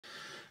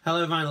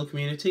Hello vinyl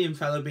community and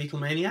fellow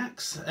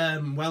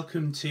Beatlemaniacs.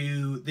 Welcome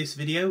to this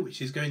video,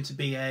 which is going to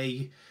be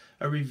a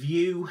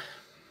review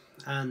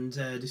and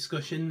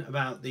discussion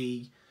about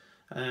the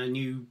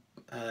new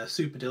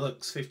Super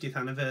Deluxe 50th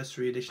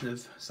Anniversary Edition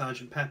of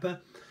Sgt.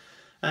 Pepper.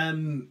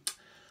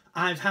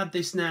 I've had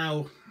this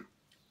now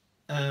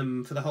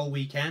for the whole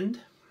weekend,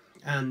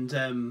 and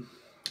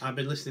I've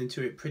been listening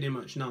to it pretty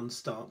much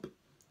non-stop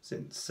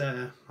since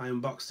I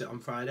unboxed it on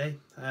Friday.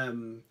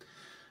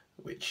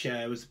 Which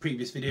was the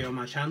previous video on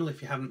my channel.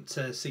 If you haven't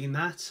seen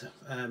that,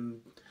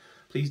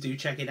 please do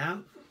check it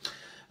out.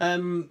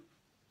 Yeah,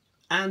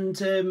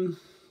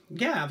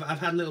 I've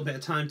had a little bit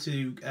of time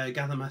to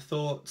gather my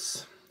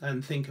thoughts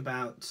and think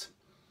about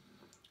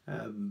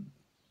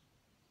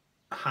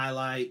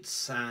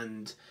highlights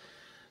and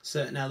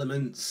certain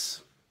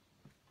elements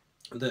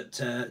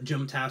that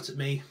jumped out at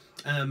me.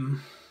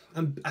 And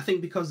I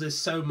think because there's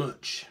so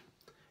much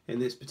in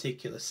this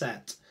particular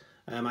set,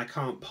 I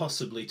can't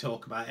possibly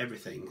talk about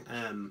everything,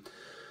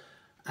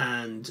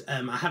 and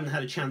I haven't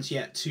had a chance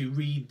yet to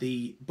read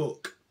the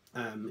book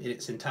in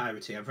its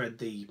entirety. I've read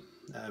the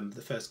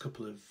first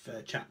couple of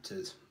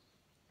chapters,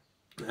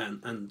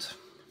 and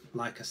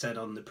like I said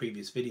on the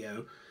previous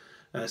video,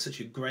 such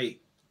a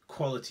great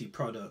quality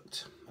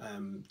product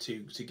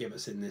to give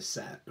us in this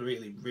set.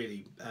 Really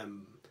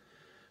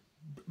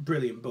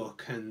brilliant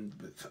book, and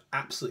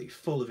absolutely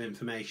full of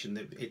information.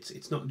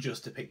 It's not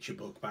just a picture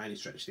book by any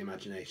stretch of the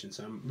imagination,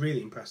 so I'm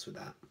really impressed with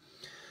that.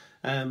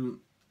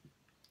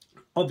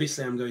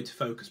 Obviously I'm going to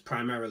focus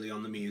primarily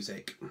on the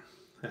music,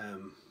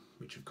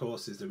 which of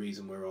course is the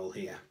reason we're all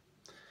here.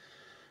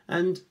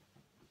 And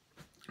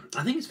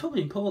I think it's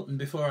probably important,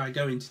 before I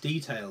go into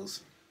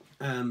details,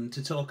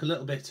 to talk a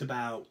little bit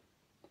about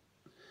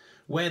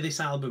where this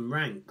album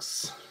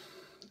ranks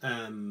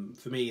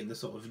for me in the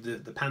sort of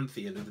the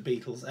pantheon of the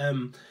Beatles.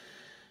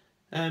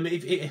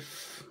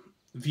 If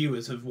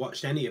viewers have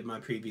watched any of my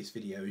previous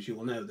videos, you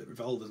will know that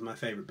Revolver is my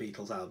favourite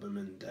Beatles album,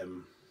 and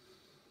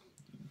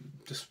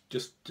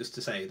just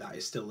to say that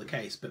is still the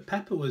case. But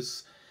Pepper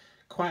was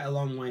quite a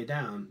long way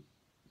down.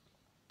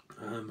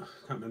 I can't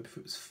remember if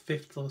it was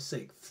 5th or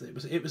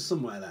 6th. It was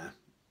somewhere there.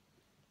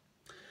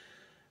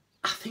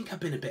 I think I've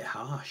been a bit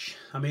harsh.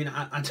 I mean,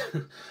 I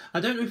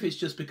don't know if it's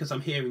just because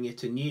I'm hearing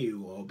it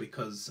anew, or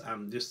because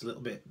I'm just a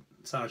little bit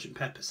Sgt.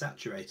 Pepper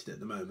saturated at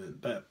the moment,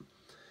 but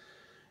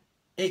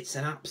it's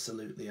an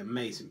absolutely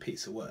amazing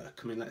piece of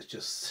work. I mean, let's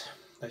just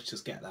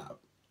get that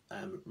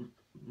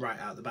right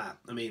out the bat.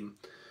 I mean,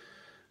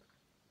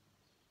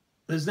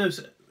 there's no,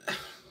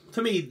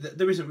 for me,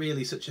 there isn't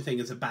really such a thing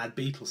as a bad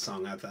Beatles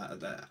song.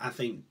 I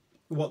think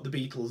what the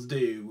Beatles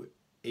do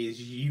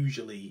is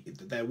usually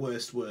their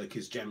worst work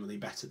is generally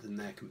better than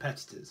their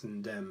competitors,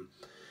 and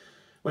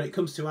when it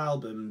comes to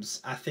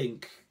albums, I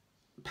think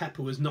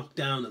Pepper was knocked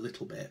down a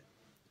little bit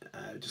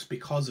just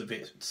because of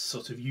its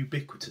sort of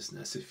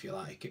ubiquitousness, if you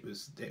like. It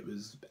was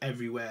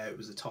everywhere. It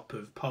was the top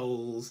of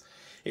polls.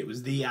 It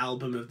was the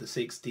album of the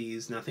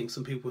 60s, and I think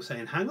some people were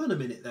saying, hang on a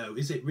minute though,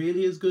 is it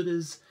really as good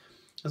as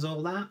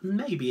all that?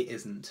 Maybe it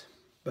isn't,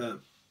 but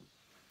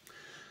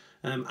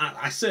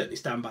I certainly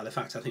stand by the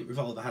fact I think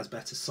Revolver has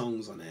better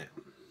songs on it.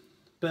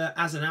 But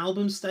as an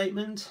album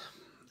statement,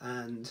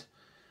 and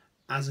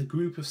as a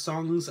group of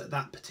songs at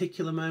that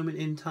particular moment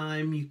in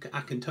time,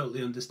 I can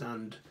totally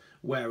understand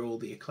where all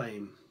the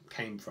acclaim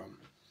came from.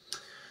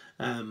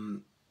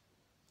 And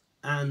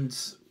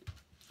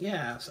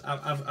yeah,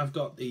 I've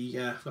got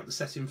the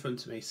set in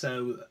front of me.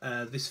 So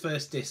this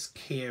first disc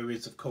here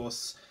is, of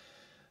course,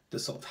 the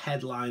sort of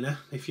headliner,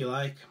 if you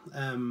like.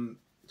 And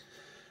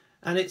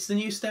it's the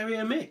new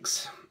stereo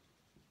mix.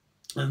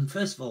 And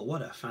first of all,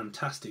 what a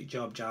fantastic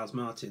job Giles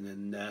Martin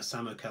and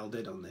Sam O'Kell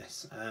did on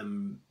this.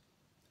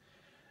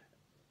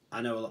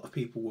 I know a lot of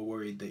people were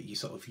worried that you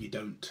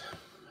don't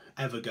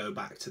ever go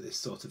back to this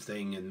sort of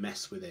thing and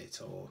mess with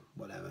it or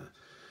whatever.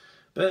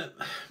 But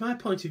my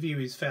point of view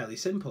is fairly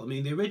simple. I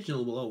mean, the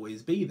original will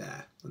always be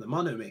there, and the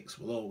mono mix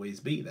will always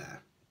be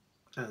there.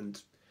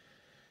 And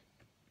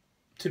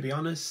to be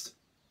honest,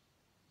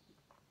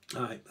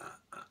 I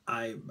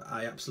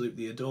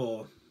absolutely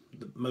adore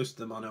most of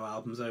the mono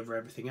albums over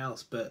everything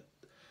else, but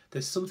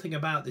there's something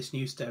about this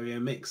new stereo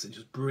mix that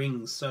just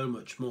brings so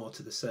much more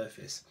to the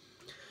surface.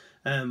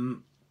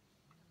 For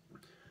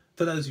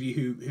those of you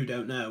who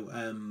don't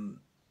know,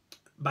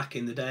 back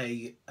in the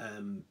day,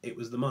 it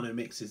was the mono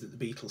mixes that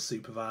the Beatles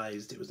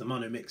supervised. It was the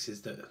mono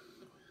mixes that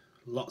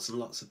lots and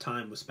lots of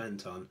time was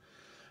spent on,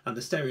 and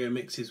the stereo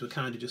mixes were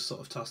kind of just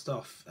sort of tossed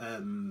off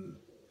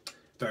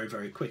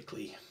very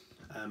quickly,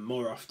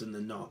 more often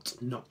than not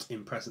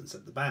in presence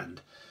of the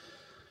band.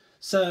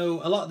 So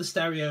a lot of the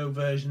stereo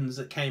versions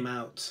that came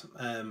out,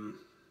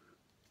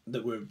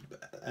 that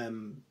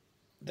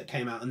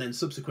came out and then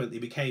subsequently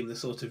became the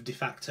sort of de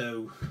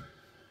facto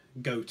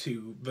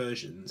go-to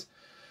versions,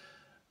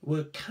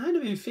 were kind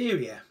of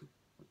inferior.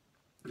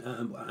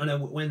 I know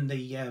when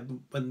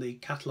the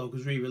catalogue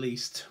was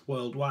re-released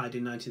worldwide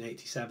in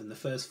 1987, the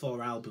first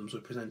 4 albums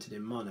were presented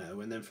in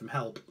mono, and then from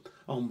Help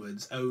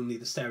onwards, only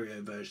the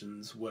stereo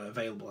versions were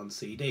available on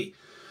CD.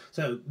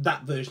 So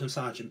that version of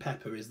Sergeant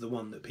Pepper is the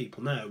one that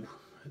people know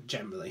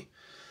generally,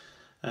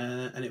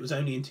 and it was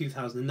only in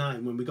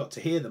 2009 when we got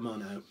to hear the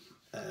mono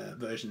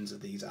versions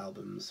of these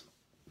albums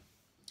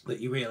that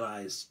you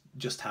realise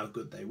just how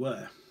good they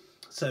were.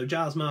 So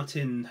Giles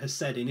Martin has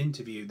said in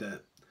interview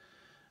that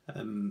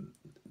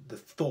the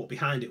thought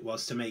behind it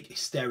was to make a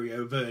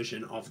stereo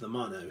version of the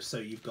mono. So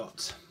you've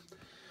got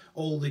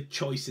all the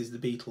choices the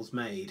Beatles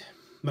made,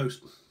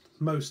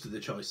 most of the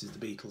choices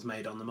the Beatles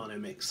made on the mono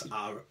mix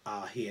are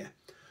here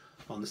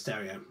on the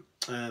stereo.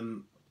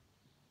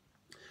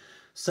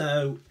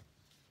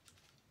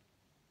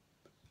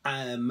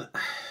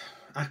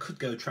 I could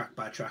go track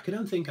by track. I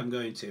don't think I'm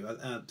going to.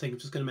 I think I'm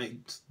just going to make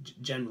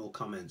general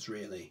comments,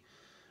 really.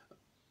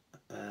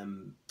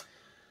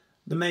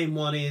 The main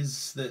one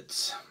is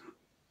that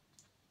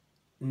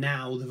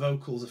now the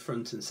vocals are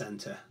front and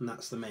centre, and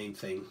that's the main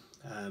thing.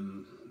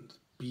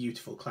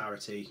 Beautiful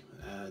clarity.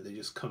 They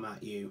just come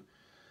at you.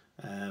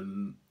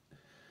 And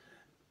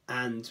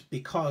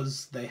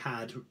because they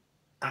had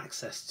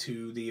access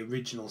to the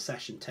original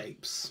session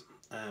tapes,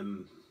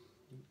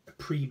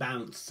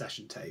 pre-bounced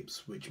session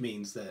tapes, which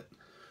means that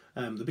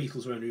the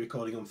Beatles were only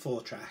recording on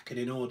 4-track, and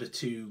in order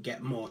to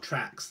get more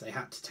tracks they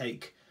had to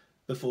take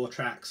the 4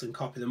 tracks and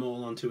copy them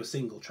all onto a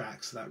single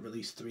track, so that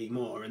released 3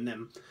 more. And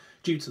then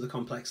due to the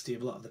complexity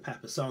of a lot of the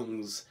Pepper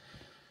songs,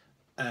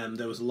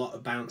 there was a lot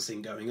of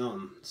bouncing going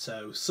on,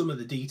 so some of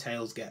the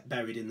details get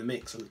buried in the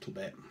mix a little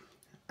bit.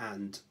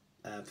 And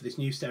for this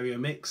new stereo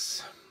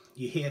mix,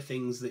 you hear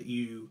things that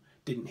you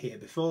didn't hear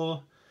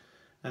before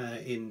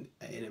in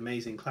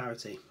amazing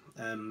clarity.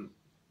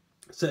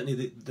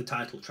 Certainly the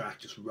title track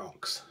just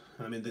rocks.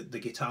 I mean, the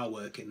guitar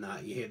work in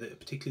that, you hear that,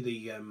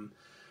 particularly the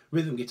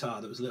rhythm guitar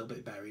that was a little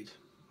bit buried,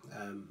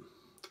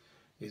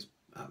 is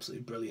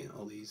absolutely brilliant.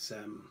 All these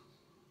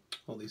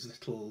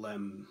little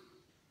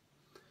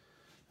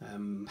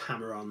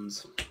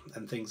hammer-ons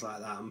and things like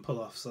that, and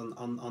pull-offs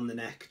on the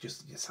neck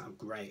just sound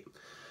great.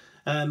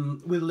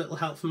 With a little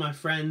help from my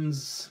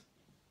friends,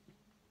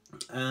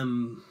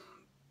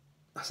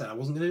 I said I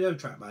wasn't going to go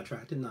track by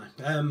track, didn't I?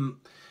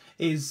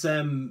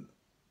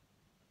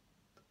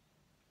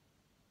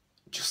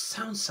 Just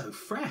sounds so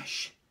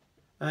fresh.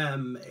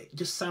 It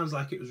just sounds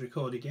like it was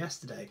recorded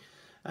yesterday.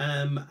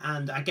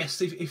 And I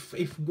guess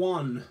if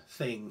one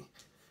thing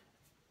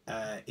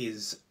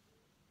is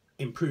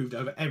improved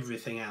over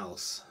everything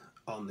else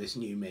on this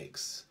new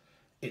mix,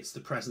 it's the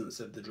presence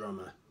of the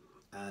drummer.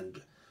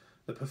 And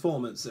the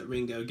performance that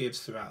Ringo gives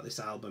throughout this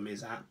album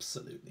is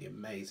absolutely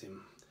amazing.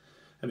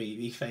 I mean,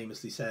 he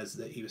famously says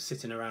that he was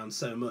sitting around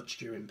so much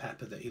during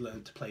Pepper that he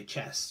learned to play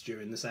chess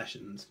during the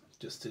sessions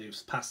just to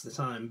pass the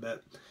time.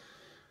 But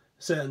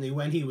certainly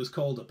when he was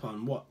called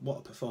upon, what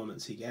a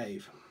performance he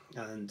gave.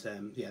 And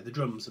yeah, the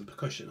drums and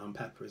percussion on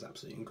Pepper is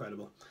absolutely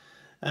incredible.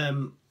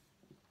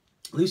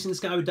 Lucy in the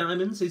Sky with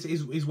Diamonds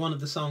is one of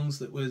the songs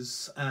that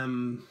was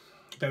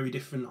very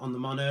different on the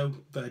mono.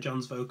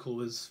 John's vocal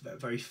was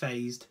very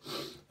phased,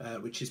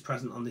 which is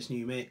present on this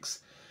new mix.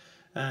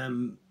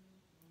 The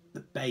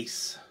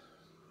bass,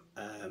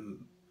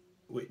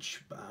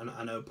 which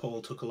I know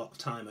Paul took a lot of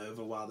time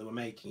over while they were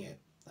making it.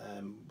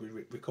 We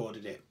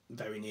recorded it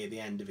very near the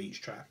end of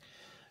each track.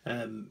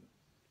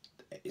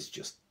 It's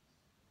just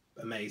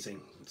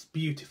amazing. It's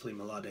beautifully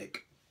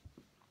melodic,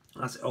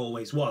 as it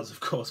always was, of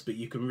course, but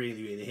you can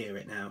really hear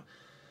it now.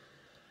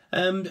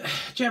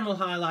 General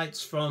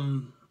highlights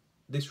from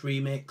this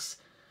remix: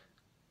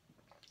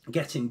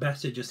 Getting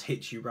Better just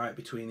hits you right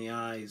between the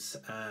eyes.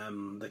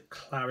 The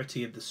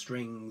clarity of the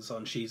strings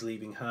on She's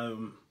Leaving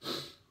Home,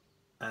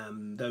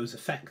 those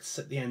effects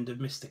at the end of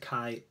Mr.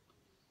 Kite,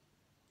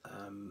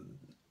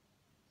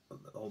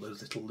 all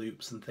those little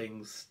loops and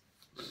things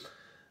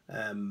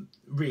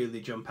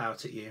really jump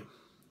out at you.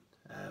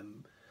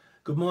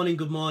 Good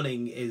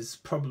Morning is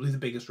probably the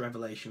biggest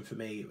revelation for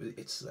me.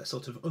 It's a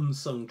sort of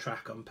unsung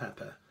track on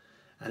Pepper,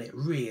 and it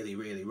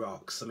really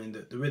rocks. I mean,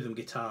 the rhythm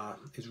guitar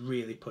is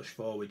really pushed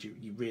forward.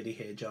 You really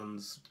hear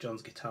John's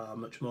guitar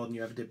much more than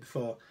you ever did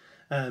before,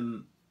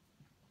 and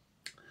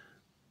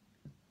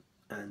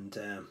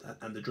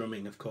the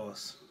drumming, of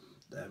course,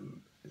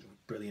 is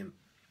brilliant.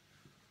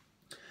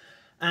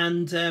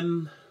 And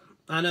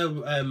I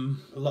know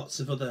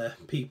lots of other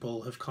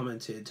people have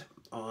commented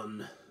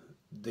on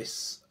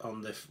this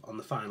on the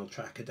final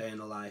track, A Day in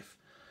the Life.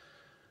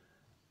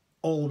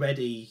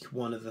 Already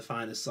one of the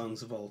finest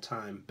songs of all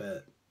time,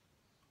 but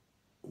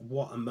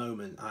what a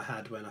moment I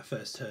had when I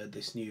first heard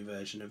this new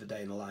version of A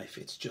Day in the Life.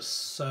 It's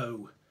just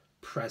so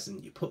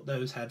present. You put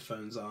those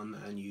headphones on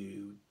and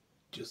you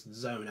just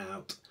zone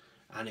out,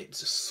 and it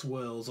just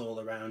swirls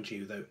all around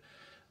you.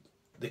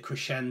 The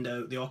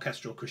crescendo, the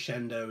orchestral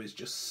crescendo is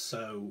just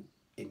so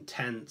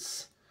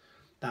intense.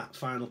 That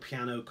final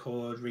piano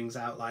chord rings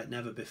out like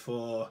never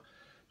before.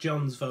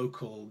 John's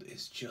vocal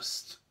is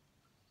just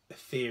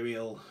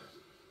ethereal.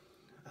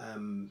 I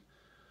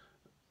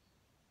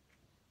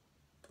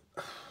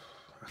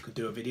could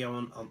do a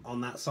video on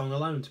that song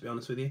alone, to be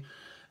honest with you.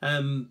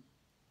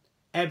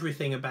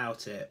 Everything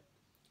about it.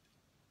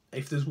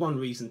 If there's one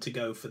reason to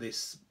go for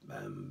this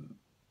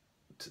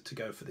to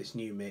go for this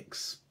new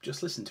mix,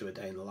 just listen to A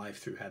Day in the Life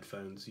through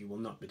headphones. You will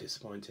not be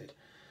disappointed.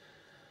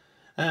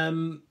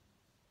 Yeah,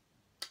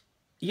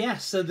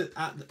 so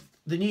the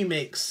new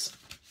mix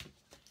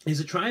is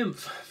a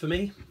triumph for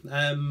me,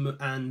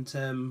 and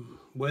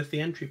worth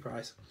the entry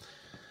price.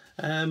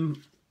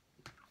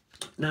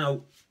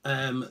 Now,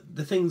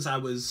 the things I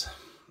was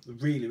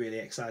really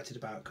excited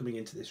about coming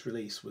into this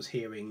release was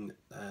hearing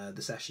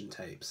the session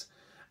tapes,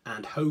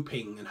 and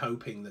hoping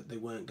that they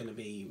weren't going to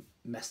be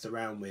messed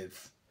around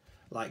with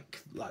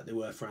like they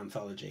were for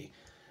Anthology.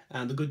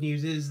 And the good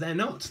news is they're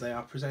not. They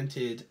are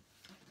presented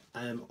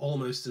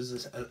almost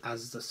as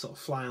the sort of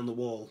fly on the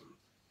wall,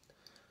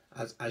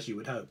 as you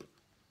would hope.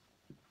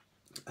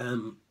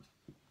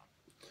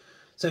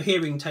 So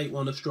hearing take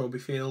 1 of Strawberry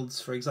Fields,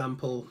 for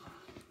example,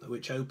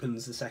 which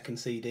opens the second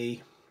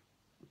CD,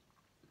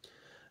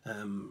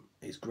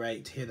 is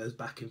great. To hear those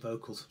backing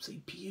vocals,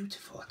 absolutely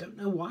beautiful. I don't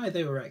know why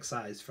they were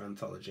excised for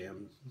Anthology.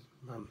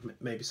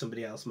 Maybe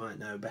somebody else might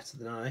know better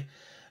than I.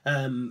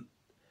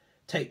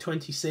 Take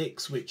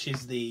 26, which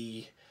is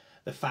the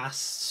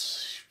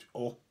fast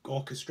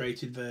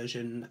orchestrated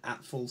version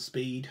at full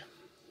speed.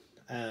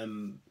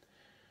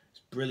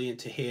 It's brilliant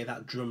to hear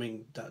that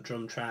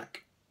drum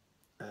track.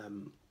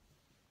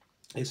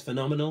 Is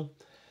phenomenal.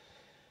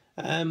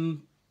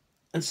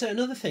 And certain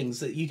other things,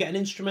 that you get an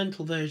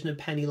instrumental version of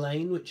Penny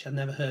Lane, which I'd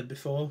never heard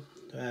before.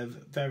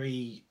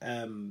 You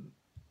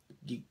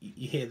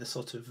hear the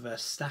sort of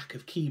stack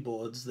of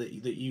keyboards that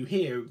you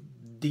hear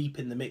deep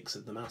in the mix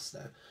of the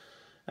master.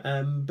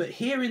 But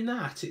hearing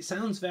that, it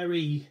sounds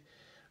very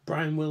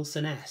Brian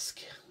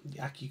Wilson-esque.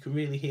 You can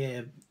really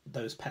hear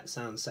those Pet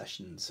Sounds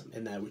sessions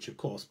in there, which of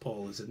course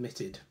Paul has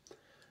admitted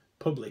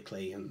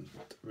publicly and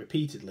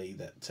repeatedly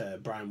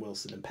that Brian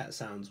Wilson and Pet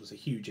Sounds was a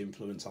huge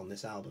influence on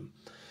this album.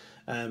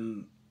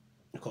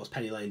 Of course,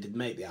 Penny Lane didn't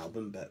make the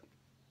album, but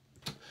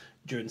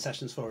during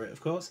sessions for it,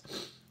 of course.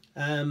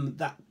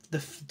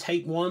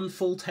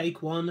 Full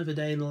take one of A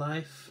Day in the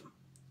Life,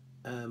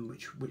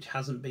 which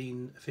hasn't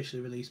been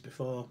officially released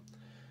before.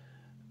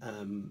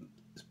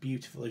 It's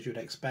beautiful as you'd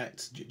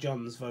expect.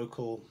 John's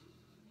vocal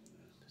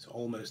is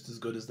almost as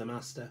good as the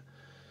master.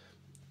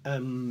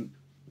 And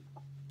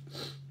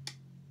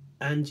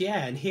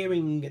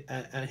hearing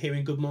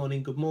Good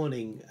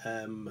Morning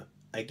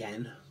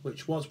again,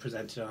 which was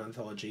presented on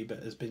Anthology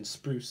but has been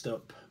spruced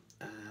up,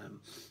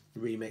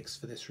 remixed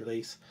for this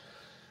release,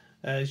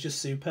 is just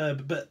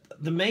superb. But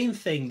the main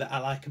thing that I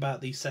like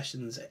about these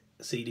sessions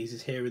CDs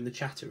is hearing the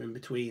chatter in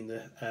between,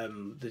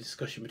 the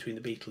discussion between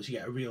the Beatles. You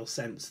get a real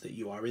sense that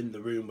you are in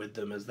the room with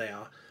them as they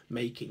are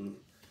making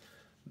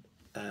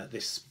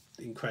this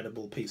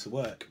incredible piece of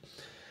work.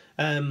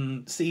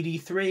 CD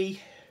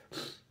 3,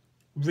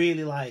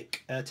 really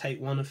like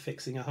take 1 of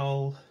Fixing a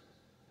Hole.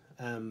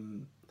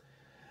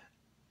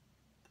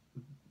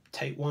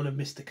 Take 1 of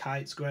Mr.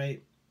 Kite's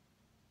great.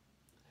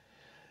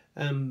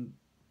 And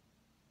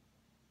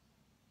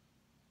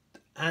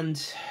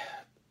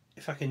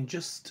if I can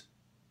just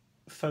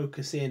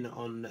focus in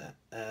on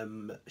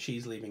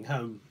She's Leaving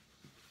Home,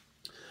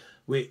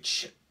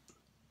 which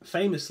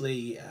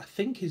famously I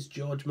think is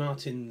George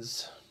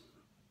Martin's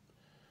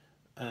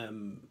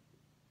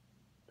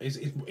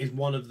is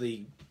one of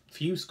the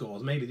few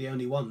scores, maybe the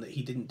only one, that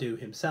he didn't do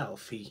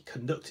himself. He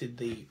conducted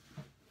the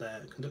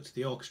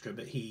orchestra,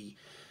 but he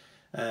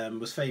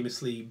was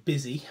famously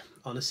busy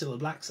on a Cilla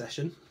Black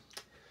session,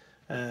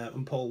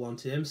 and Paul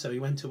wanted him, so he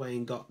went away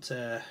and got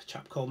a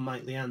chap called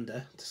Mike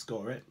Leander to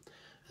score it,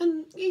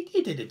 and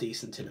he did a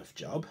decent enough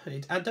job.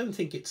 I don't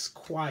think it's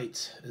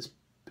quite as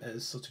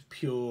sort of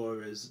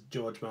pure as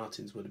George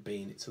Martin's would have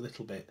been. It's a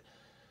little bit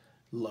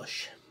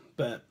lush,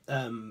 but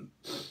I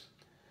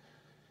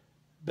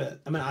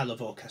mean, I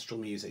love orchestral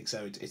music,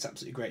 so it's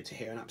absolutely great to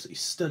hear an absolutely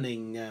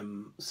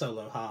stunning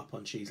solo harp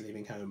on She's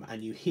Leaving Home,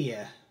 and you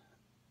hear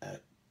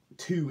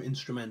 2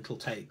 instrumental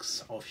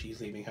takes of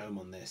She's Leaving Home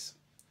on this,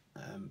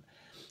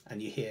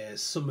 and you hear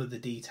some of the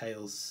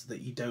details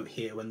that you don't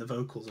hear when the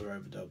vocals are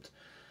overdubbed.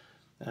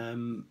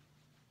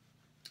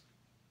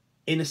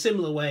 In a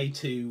similar way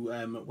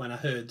to when I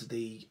heard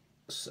the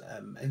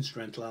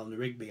instrumental Eleanor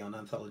Rigby on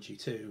Anthology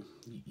 2,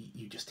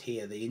 you just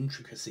hear the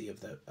intricacy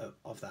of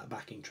that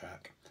backing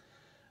track,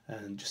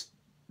 and just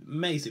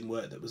amazing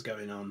work that was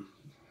going on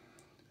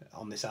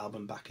this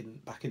album back in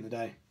the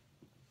day.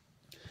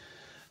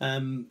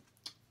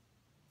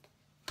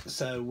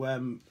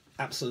 So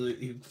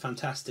absolutely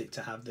fantastic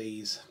to have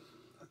these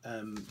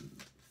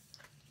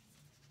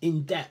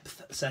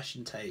in-depth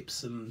session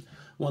tapes, and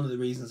one of the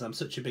reasons I'm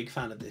such a big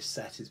fan of this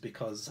set is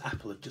because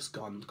Apple have just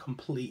gone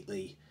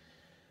completely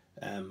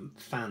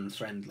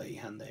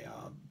fan-friendly, and they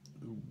are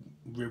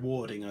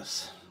rewarding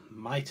us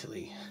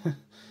mightily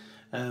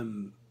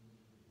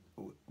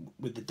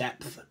with the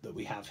depth that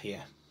we have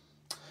here.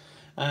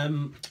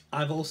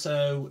 I've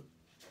also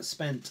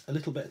spent a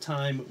little bit of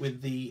time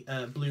with the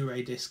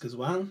Blu-ray disc as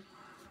well,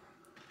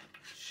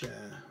 which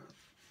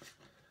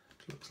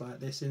looks like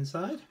this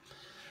inside.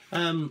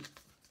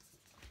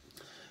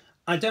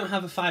 I don't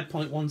have a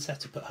 5.1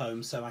 setup at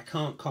home, so I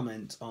can't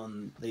comment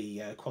on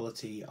the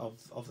quality of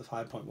the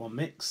 5.1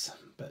 mix,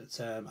 but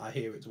I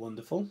hear it's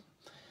wonderful.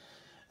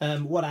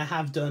 What I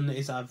have done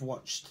is I've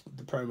watched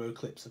the promo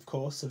clips, of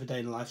course, of A Day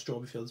in the Life,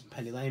 Strawberry Fields and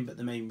Penny Lane, but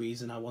the main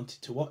reason I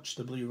wanted to watch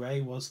the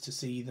Blu-ray was to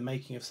see the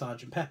Making of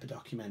Sgt. Pepper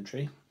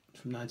documentary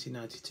from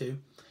 1992,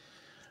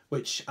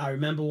 which I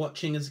remember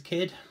watching as a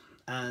kid,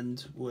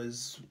 and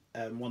was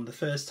one of the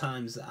first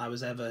times that I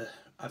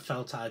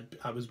felt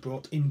I was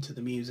brought into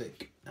the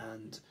music,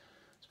 and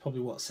it's probably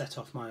what set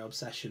off my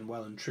obsession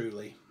well and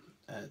truly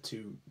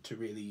to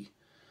really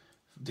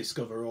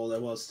discover all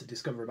there was to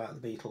discover about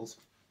the Beatles.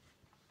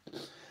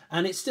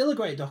 And it's still a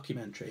great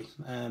documentary.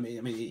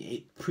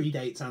 It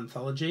predates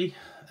anthology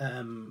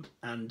and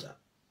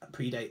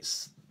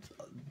predates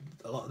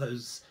a lot of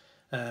those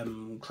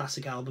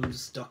classic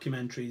albums,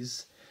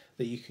 documentaries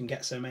that you can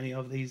get so many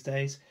of these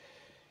days.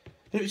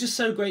 And it was just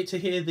so great to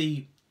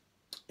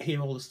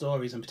hear all the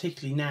stories, and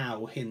particularly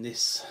now in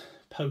this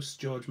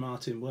post-George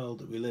Martin world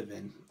that we live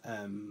in,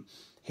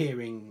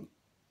 hearing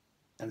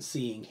and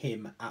seeing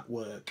him at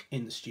work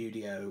in the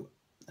studio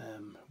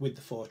with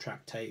the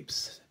 4-track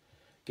tapes,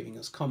 giving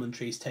us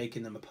commentaries,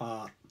 taking them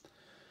apart,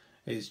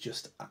 is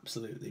just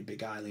absolutely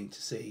beguiling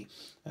to see.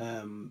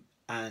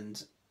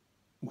 And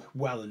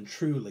well and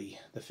truly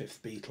the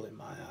fifth Beatle in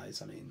my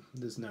eyes. I mean,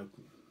 there's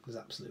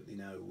absolutely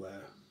no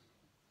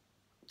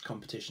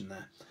competition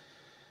there.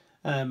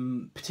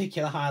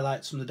 Particular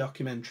highlights from the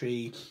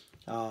documentary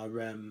are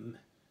when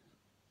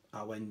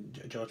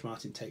George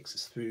Martin takes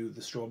us through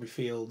the Strawberry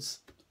Fields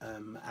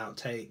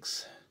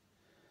outtakes,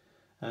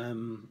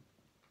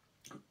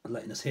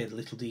 letting us hear the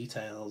little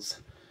details.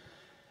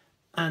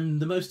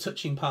 And the most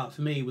touching part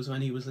for me was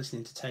when he was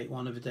listening to tape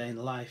 1 of A Day in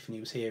the Life, and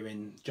he was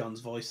hearing John's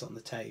voice on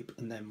the tape,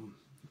 and then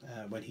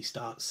when he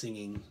starts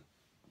singing,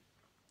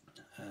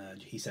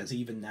 he says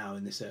even now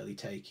in this early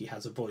take he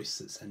has a voice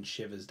that sends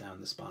shivers down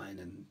the spine,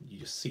 and you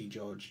just see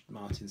George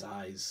Martin's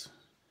eyes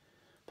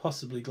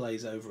possibly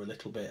glaze over a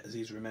little bit as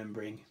he's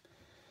remembering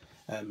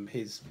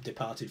his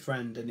departed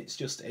friend. And it's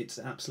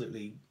an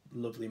absolutely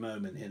lovely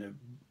moment in a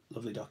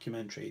lovely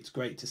documentary. It's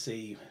great to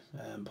see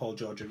Paul,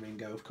 George and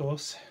Ringo, of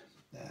course,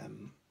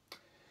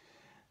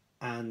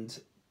 and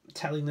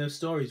telling those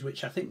stories,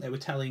 which I think they were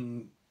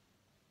telling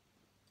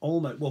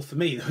almost, well, for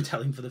me, they were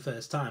telling for the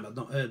first time. I'd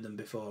not heard them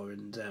before,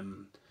 and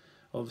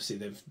obviously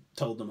they've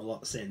told them a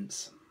lot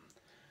since,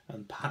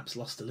 and perhaps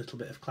lost a little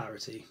bit of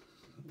clarity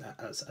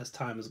as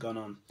time has gone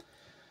on.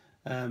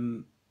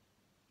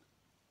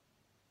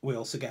 We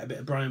also get a bit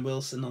of Brian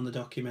Wilson on the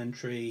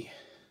documentary,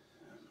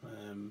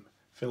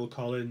 Phil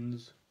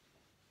Collins.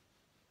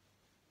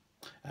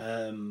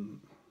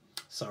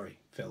 Sorry,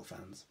 Phil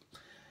fans.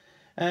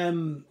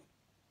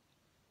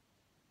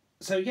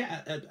 So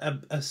yeah,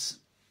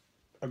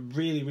 a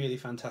really, really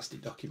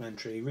fantastic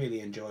documentary. Really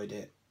enjoyed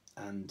it,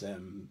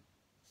 and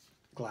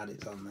glad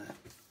it's on there.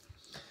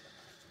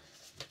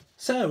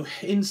 So,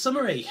 in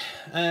summary,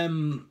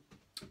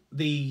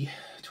 the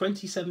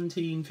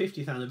 2017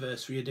 50th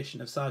Anniversary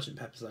Edition of Sgt.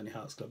 Pepper's Lonely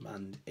Hearts Club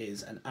Band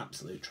is an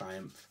absolute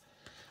triumph.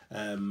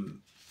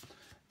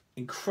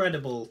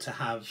 Incredible to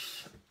have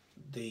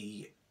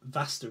the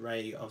vast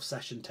array of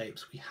session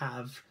tapes we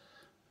have,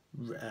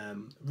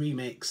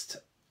 remixed,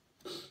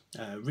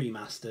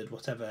 remastered,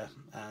 whatever,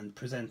 and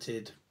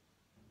presented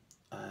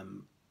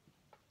in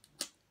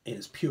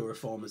as pure a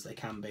form as they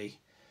can be.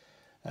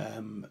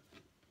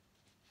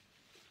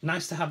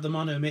 Nice to have the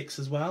mono mix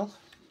as well,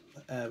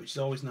 which is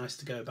always nice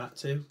to go back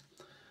to.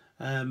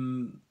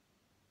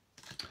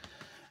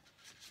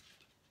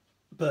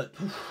 But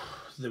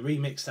the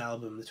remixed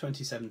album, the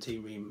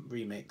 2017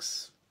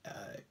 remix,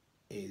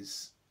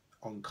 is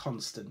on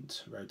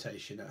constant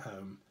rotation at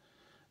home.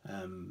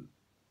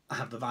 I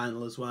have the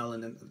vinyl as well,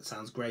 and it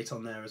sounds great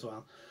on there as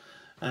well.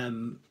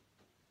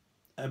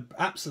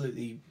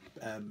 Absolutely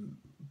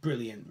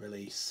brilliant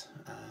release.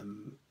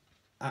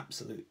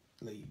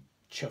 Absolutely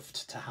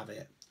chuffed to have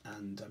it,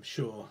 and I'm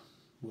sure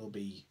will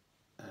be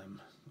on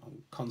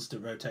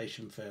constant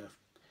rotation for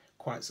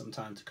quite some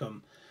time to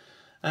come.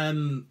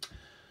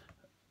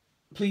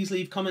 Please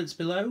leave comments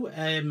below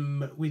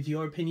with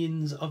your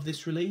opinions of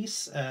this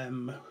release,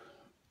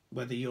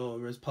 whether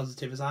you're as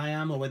positive as I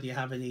am, or whether you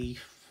have any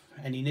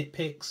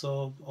nitpicks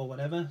or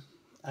whatever.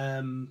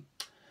 And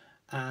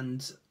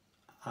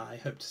I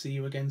hope to see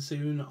you again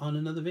soon on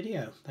another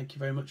video. Thank you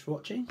very much for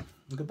watching,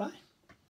 and goodbye.